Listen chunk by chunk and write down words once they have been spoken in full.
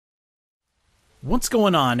What's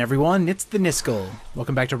going on, everyone? It's the Niskel.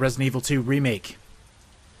 Welcome back to Resident Evil 2 Remake.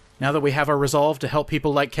 Now that we have our resolve to help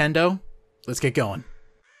people like Kendo, let's get going.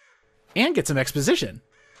 And get some exposition.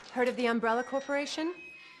 Heard of the Umbrella Corporation?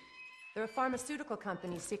 They're a pharmaceutical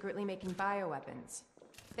company secretly making bioweapons.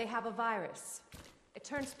 They have a virus. It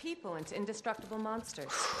turns people into indestructible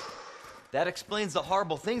monsters. That explains the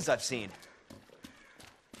horrible things I've seen.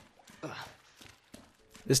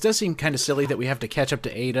 This does seem kind of silly that we have to catch up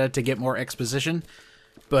to Ada to get more exposition,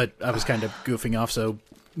 but I was kind of goofing off, so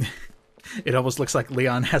it almost looks like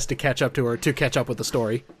Leon has to catch up to her to catch up with the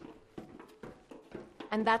story.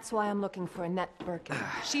 And that's why I'm looking for Annette Birkin.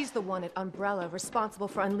 She's the one at Umbrella responsible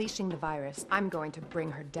for unleashing the virus. I'm going to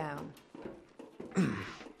bring her down.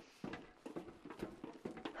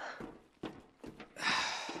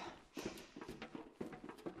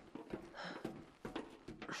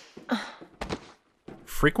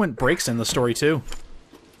 Frequent breaks in the story, too.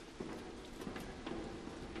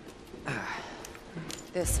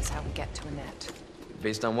 This is how we get to Annette.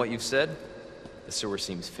 Based on what you've said, the sewer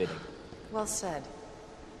seems fitting. Well said.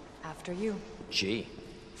 After you. Gee,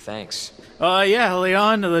 thanks. Yeah,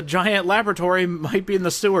 Leon, the giant laboratory might be in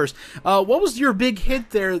the sewers. What was your big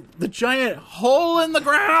hit there? The giant hole in the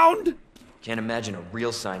ground? Can't imagine a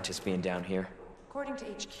real scientist being down here. According to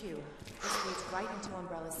HQ, this leads right into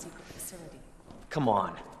Umbrella's secret facility. Come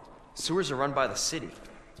on. Sewers are run by the city.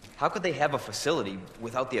 How could they have a facility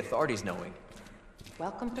without the authorities knowing?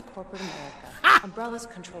 Welcome to corporate America. Umbrella's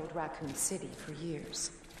controlled Raccoon City for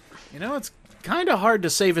years. You know, it's kind of hard to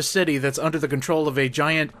save a city that's under the control of a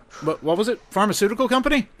giant, what was it, pharmaceutical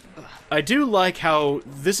company? I do like how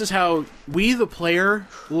this is how we, the player,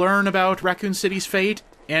 learn about Raccoon City's fate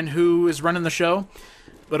and who is running the show,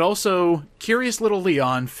 but also curious little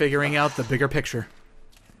Leon figuring out the bigger picture.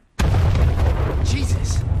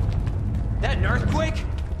 Jesus! That an earthquake?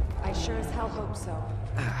 I sure as hell hope so.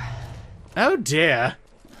 Oh dear.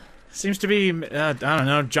 Seems to be, I don't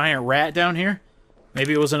know, giant rat down here?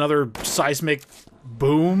 Maybe it was another seismic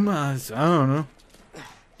boom? I don't know.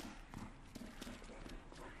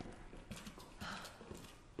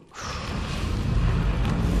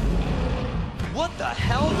 What the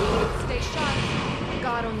hell? Stay sharp.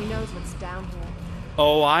 God only knows what's down here.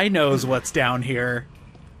 Oh, I knows what's down here.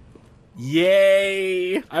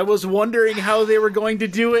 Yay! I was wondering how they were going to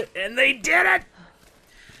do it, and they did it!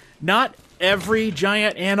 Not every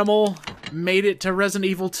giant animal made it to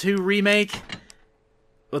Resident Evil 2 Remake,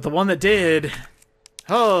 but the one that did,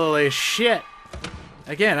 holy shit.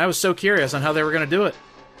 Again, I was so curious on how they were going to do it.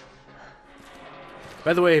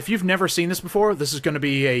 By the way, if you've never seen this before, this is going to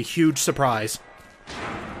be a huge surprise.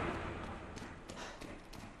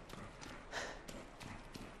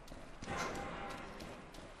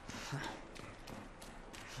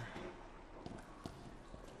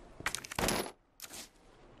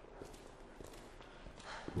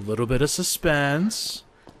 A little bit of suspense.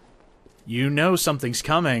 You know something's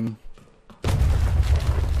coming.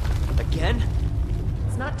 Again?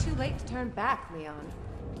 It's not too late to turn back, Leon.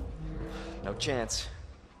 No chance.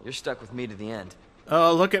 You're stuck with me to the end.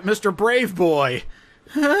 Oh, look at Mr. Brave Boy.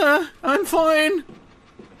 I'm fine.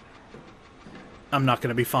 I'm not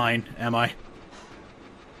gonna be fine, am I?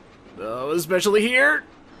 Oh, especially here.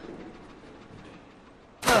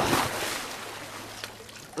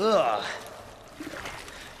 Ugh.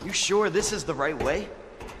 You sure this is the right way?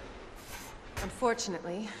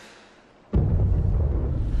 Unfortunately.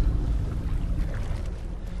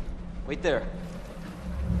 Wait there.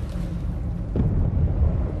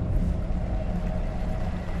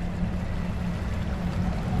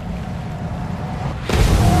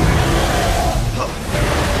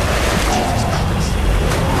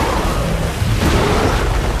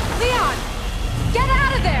 Leon! Get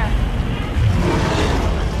out of there!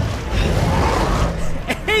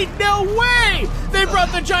 Ain't no way! They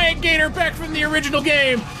brought the giant gator back from the original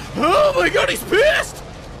game! Oh my god, he's pissed!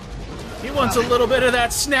 He wants a little bit of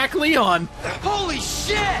that snack Leon. Holy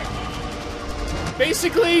shit!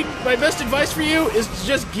 Basically, my best advice for you is to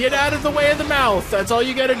just get out of the way of the mouth. That's all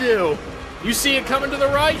you gotta do. You see it coming to the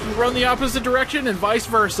right, you run the opposite direction, and vice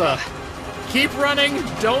versa. Keep running,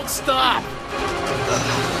 don't stop.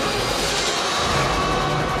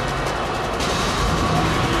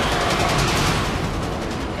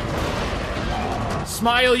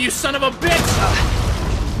 Smile, you son of a bitch!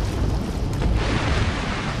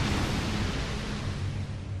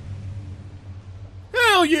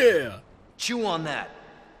 Hell yeah! Chew on that,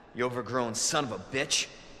 you overgrown son of a bitch.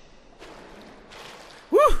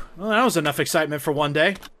 Whew! Well, that was enough excitement for one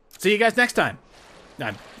day. See you guys next time.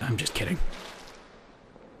 I'm just kidding.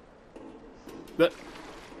 But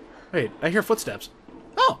wait, I hear footsteps.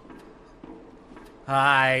 Oh!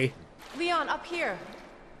 Hi. Leon, up here.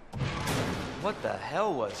 What the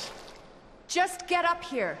hell was... Just get up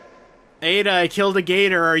here. Ada, I killed a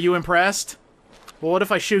gator. Are you impressed? Well, what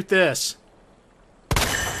if I shoot this?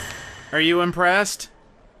 Are you impressed?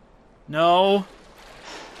 No?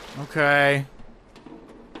 Okay.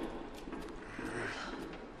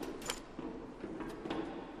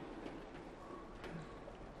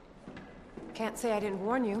 Can't say I didn't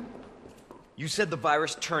warn you. You said the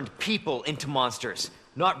virus turned people into monsters,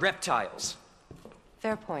 not reptiles.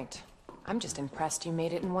 Fair point. I'm just impressed you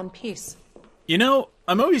made it in one piece. You know,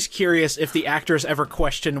 I'm always curious if the actors ever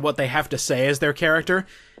question what they have to say as their character,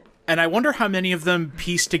 and I wonder how many of them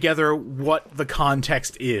piece together what the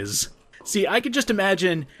context is. See, I could just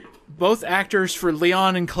imagine both actors for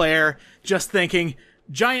Leon and Claire just thinking,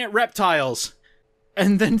 giant reptiles,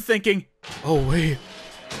 and then thinking, oh wait.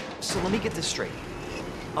 So let me get this straight.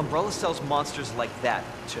 Umbrella sells monsters like that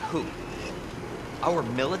to who? Our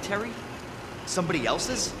military? Somebody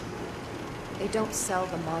else's? They don't sell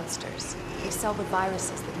the monsters. They sell the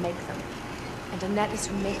viruses that make them. And Annette is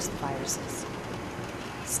who makes the viruses.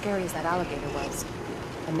 Scary as that alligator was,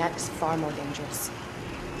 Annette is far more dangerous.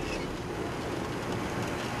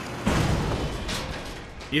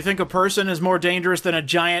 You think a person is more dangerous than a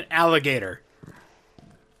giant alligator?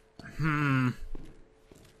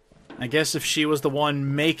 I guess if she was the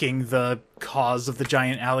one making the cause of the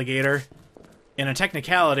giant alligator, in a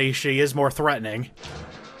technicality, she is more threatening.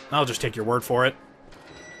 I'll just take your word for it.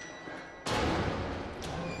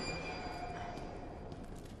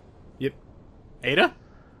 Yep. Ada?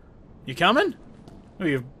 You coming? Are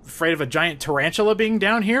you afraid of a giant tarantula being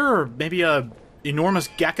down here, or maybe a enormous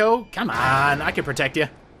gecko? Come on, I can protect you.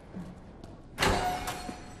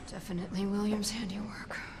 Definitely William's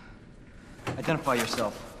handiwork. Identify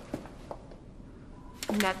yourself.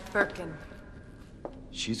 Annette Birkin.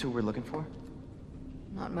 She's who we're looking for?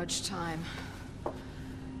 Not much time.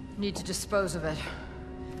 Need to dispose of it.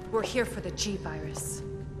 We're here for the G-Virus.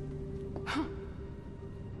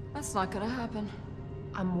 That's not gonna happen.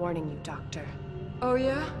 I'm warning you, Doctor. Oh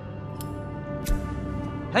yeah?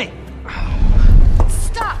 Hey!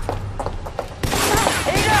 Stop!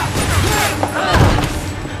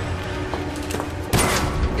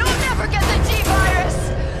 You'll never get the G-Virus!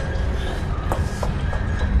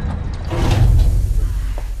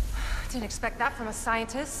 Didn't expect that from a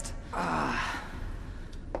scientist.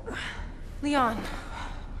 Leon.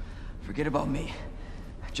 Forget about me.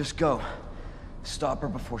 Just go. Stop her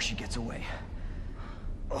before she gets away.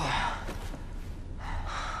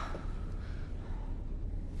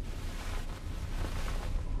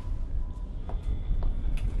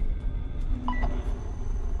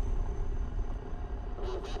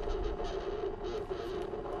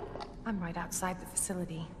 I'm right outside the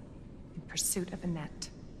facility, in pursuit of Annette.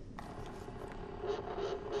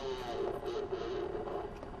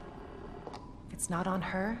 If it's not on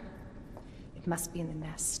her, it must be in the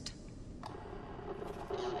nest.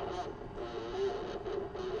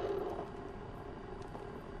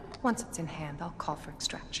 Once it's in hand, I'll call for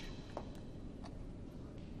extraction.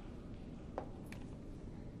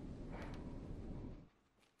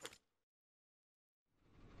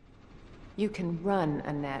 You can run,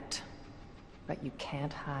 Annette, but you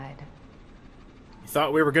can't hide. You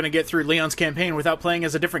thought we were going to get through Leon's campaign without playing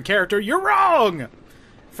as a different character? You're wrong!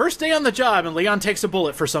 First day on the job and Leon takes a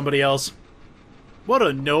bullet for somebody else. What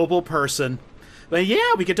a noble person. But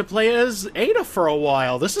yeah, we get to play as Ada for a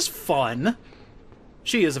while. This is fun.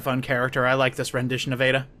 She is a fun character. I like this rendition of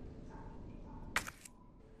Ada.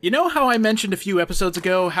 You know how I mentioned a few episodes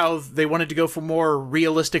ago how they wanted to go for more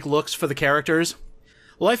realistic looks for the characters?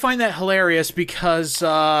 Well, I find that hilarious because,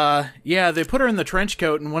 yeah, they put her in the trench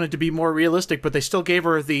coat and wanted to be more realistic, but they still gave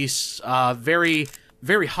her the very,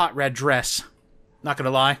 very hot red dress. Not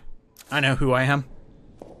gonna lie. I know who I am.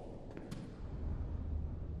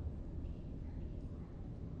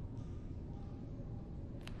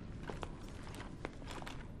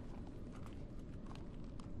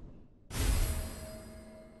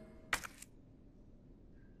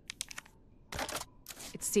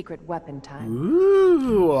 It's secret weapon time.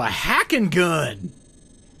 Ooh, a hacking gun!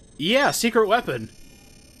 Yeah, secret weapon.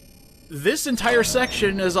 This entire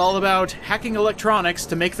section is all about hacking electronics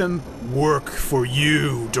to make them work for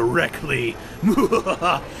you directly.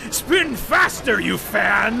 Spin faster, you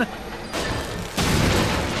fan!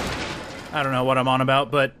 I don't know what I'm on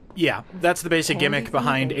about, but yeah, that's the basic gimmick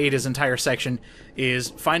behind Ada's entire section, is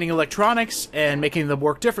finding electronics and making them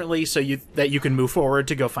work differently so that you can move forward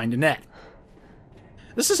to go find Annette.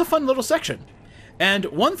 This is a fun little section. And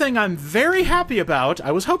one thing I'm very happy about,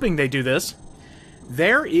 I was hoping they'd do this,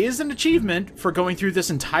 there is an achievement for going through this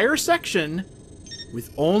entire section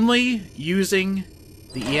with only using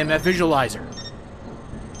the EMF visualizer.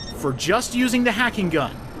 For just using the hacking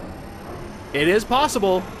gun. It is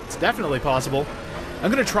possible. It's definitely possible.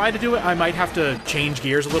 I'm going to try to do it. I might have to change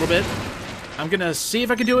gears a little bit. I'm going to see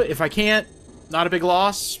if I can do it. If I can't, not a big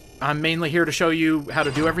loss. I'm mainly here to show you how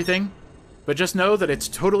to do everything. But just know that it's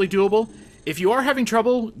totally doable. If you are having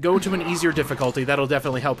trouble, go to an easier difficulty. That'll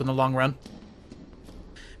definitely help in the long run.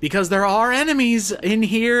 Because there are enemies in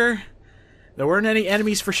here. There weren't any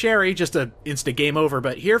enemies for Sherry, just a instant game over.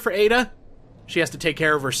 But here for Ada, she has to take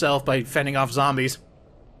care of herself by fending off zombies.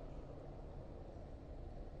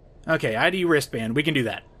 Okay, ID wristband. We can do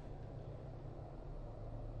that.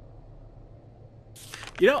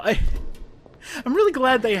 You know, I'm really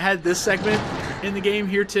glad they had this segment in the game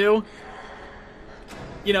here, too.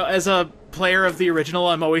 You know, as a player of the original,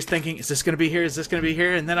 I'm always thinking, is this going to be here? Is this going to be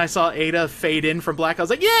here? And then I saw Ada fade in from black. I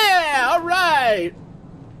was like, yeah, all right!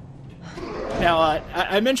 Now,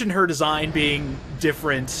 I mentioned her design being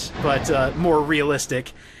different, but more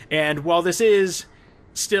realistic. And while this is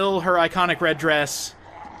still her iconic red dress,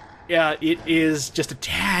 yeah, it is just a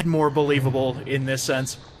tad more believable in this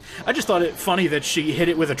sense. I just thought it funny that she hit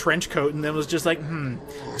it with a trench coat and then was just like,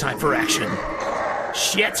 time for action.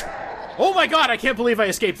 Shit! Oh my god, I can't believe I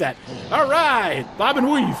escaped that. Alright, bob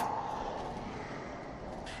and weave.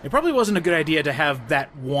 It probably wasn't a good idea to have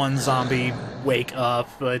that one zombie wake up,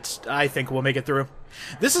 but I think we'll make it through.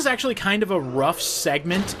 This is actually kind of a rough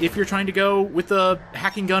segment if you're trying to go with the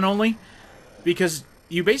hacking gun only, because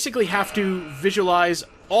you basically have to visualize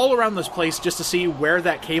all around this place just to see where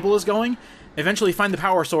that cable is going, eventually find the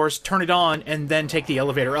power source, turn it on, and then take the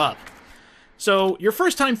elevator up. So, your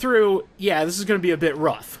first time through, yeah, this is going to be a bit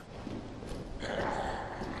rough.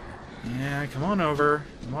 Yeah, come on over.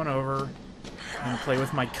 Come on over. I'm going to play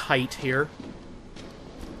with my kite here.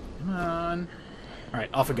 Come on. Alright,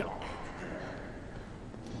 off we go.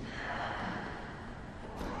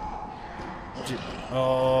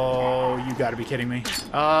 Oh, you gotta be kidding me.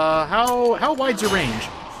 How wide's your range?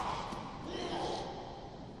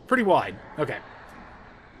 Pretty wide. Okay.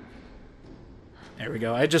 There we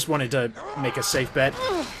go. I just wanted to make a safe bet.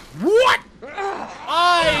 What?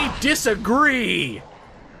 I disagree!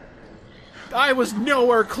 I was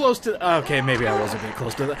nowhere close to... Okay, maybe I was a bit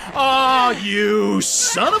close to that. Oh, you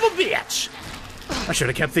son of a bitch! I should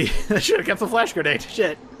have kept the flash grenade.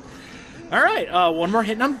 Shit. Alright, one more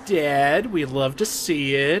hit and I'm dead. We love to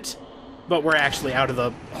see it. But we're actually out of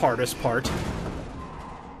the hardest part.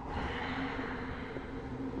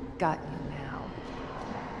 Got you now.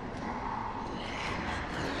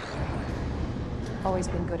 Always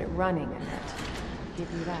been good at running, Annette.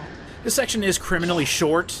 Give you that. This section is criminally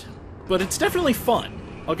short, but it's definitely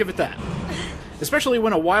fun. I'll give it that. Especially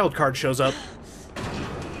when a wild card shows up.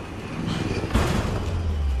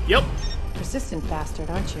 Yep. Persistent bastard,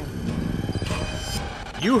 aren't you?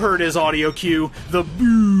 You heard his audio cue. The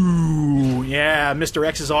boo. Yeah,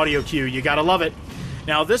 Mr.X's audio cue. You gotta love it.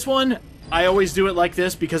 Now, this one, I always do it like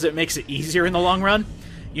this because it makes it easier in the long run.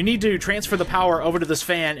 You need to transfer the power over to this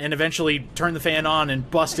fan and eventually turn the fan on and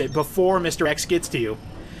bust it before Mr.X gets to you.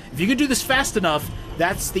 If you can do this fast enough,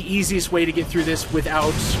 that's the easiest way to get through this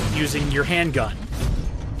without using your handgun.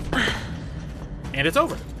 And it's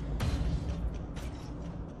over.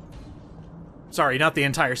 Sorry, not the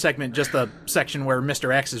entire segment, just the section where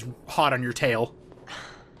Mr. X is hot on your tail.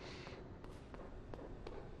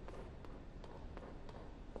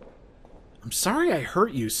 I'm sorry I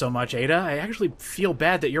hurt you so much, Ada. I actually feel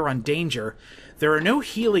bad that you're on danger. There are no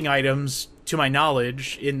healing items, to my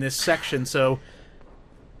knowledge, in this section, so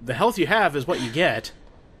the health you have is what you get.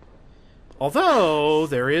 Although,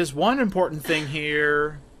 there is one important thing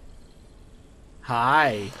here.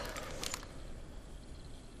 Hi.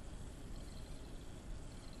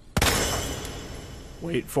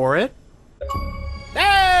 Wait for it.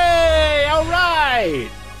 Hey! Alright!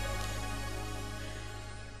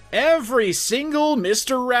 Every single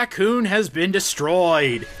Mr. Raccoon has been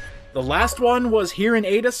destroyed. The last one was here in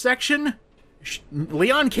Ada's section.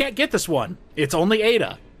 Leon can't get this one. It's only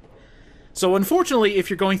Ada. So unfortunately, if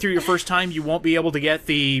you're going through your first time, you won't be able to get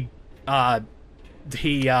the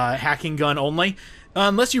hacking gun only,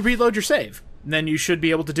 unless you reload your save. And then you should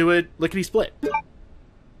be able to do it lickety-split.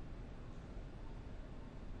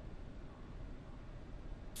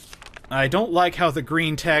 I don't like how the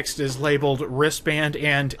green text is labeled wristband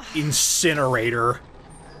and incinerator.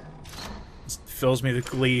 It fills me with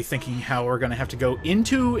glee thinking how we're going to have to go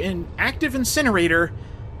into an active incinerator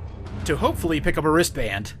to hopefully pick up a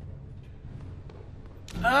wristband.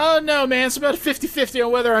 Oh no, man, it's about 50-50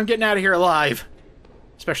 on whether I'm getting out of here alive.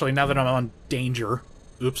 Especially now that I'm on danger.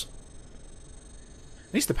 Oops.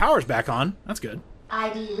 At least the power's back on. That's good.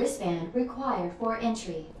 ID wristband required for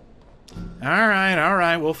entry.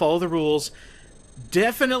 Alright, we'll follow the rules.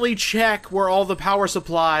 Definitely check where all the power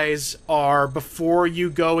supplies are before you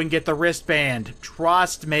go and get the wristband.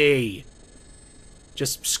 Trust me.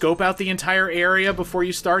 Just scope out the entire area before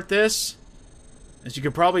you start this. As you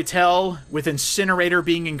can probably tell, with incinerator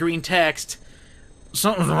being in green text,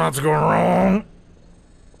 something's about to go wrong.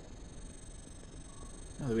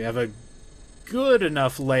 Now that we have a good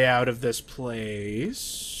enough layout of this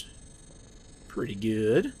place. Pretty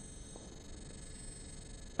good.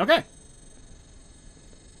 Okay.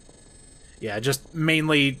 Yeah, just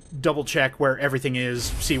mainly double check where everything is,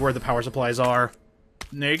 see where the power supplies are.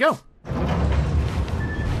 And there you go.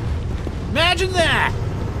 Imagine that!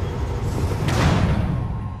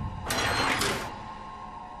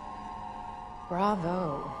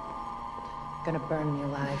 Bravo. Gonna burn me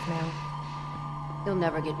alive now. You'll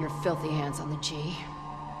never get your filthy hands on the G.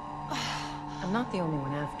 I'm not the only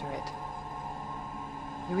one after it.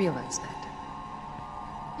 You realize that?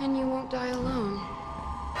 And you won't die alone.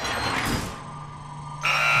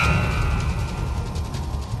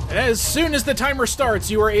 As soon as the timer starts,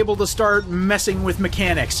 you are able to start messing with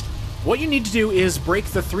mechanics. What you need to do is break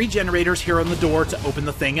the 3 generators here on the door to open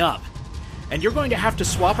the thing up. And you're going to have to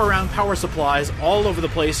swap around power supplies all over the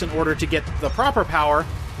place in order to get the proper power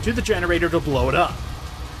to the generator to blow it up.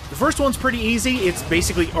 The first one's pretty easy, it's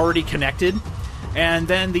basically already connected. And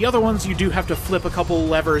then the other ones, you do have to flip a couple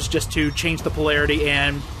levers just to change the polarity,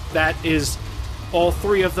 and that is all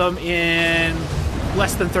 3 of them in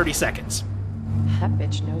less than 30 seconds. That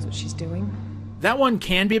bitch knows what she's doing. That one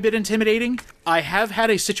can be a bit intimidating. I have had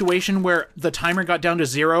a situation where the timer got down to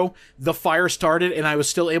 0, the fire started, and I was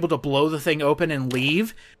still able to blow the thing open and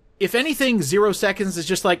leave. If anything, 0 seconds is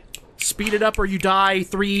just like, speed it up or you die,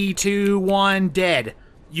 3, 2, 1, dead.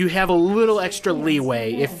 You have a little extra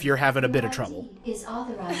leeway if you're having a bit of trouble. Is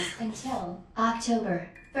authorized until October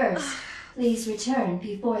 1st. Please return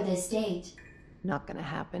before this date. Not gonna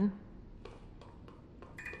happen.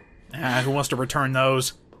 Who wants to return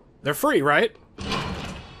those? They're free, right?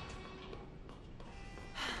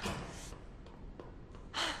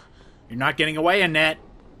 You're not getting away, Annette.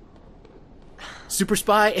 Super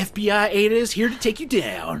Spy FBI Ada is here to take you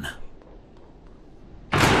down.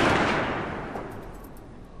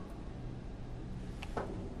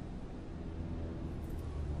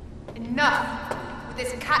 Enough with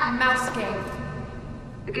this cat and mouse game.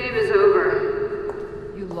 The game is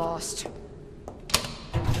over. You lost.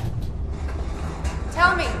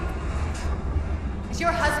 Tell me, is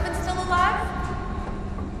your husband still alive?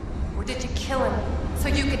 Or did you kill him so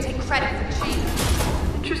you could take credit for G?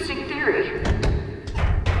 Interesting theory.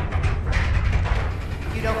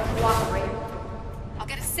 You don't cooperate. I'll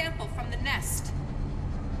get a sample from the nest.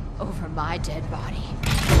 Over my dead body.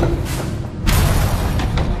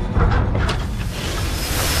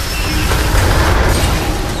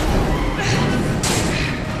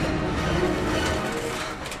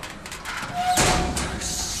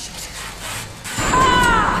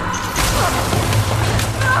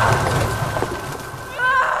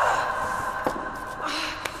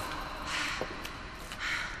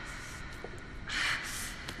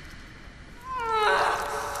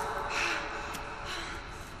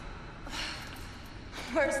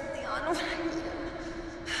 Where's Leon?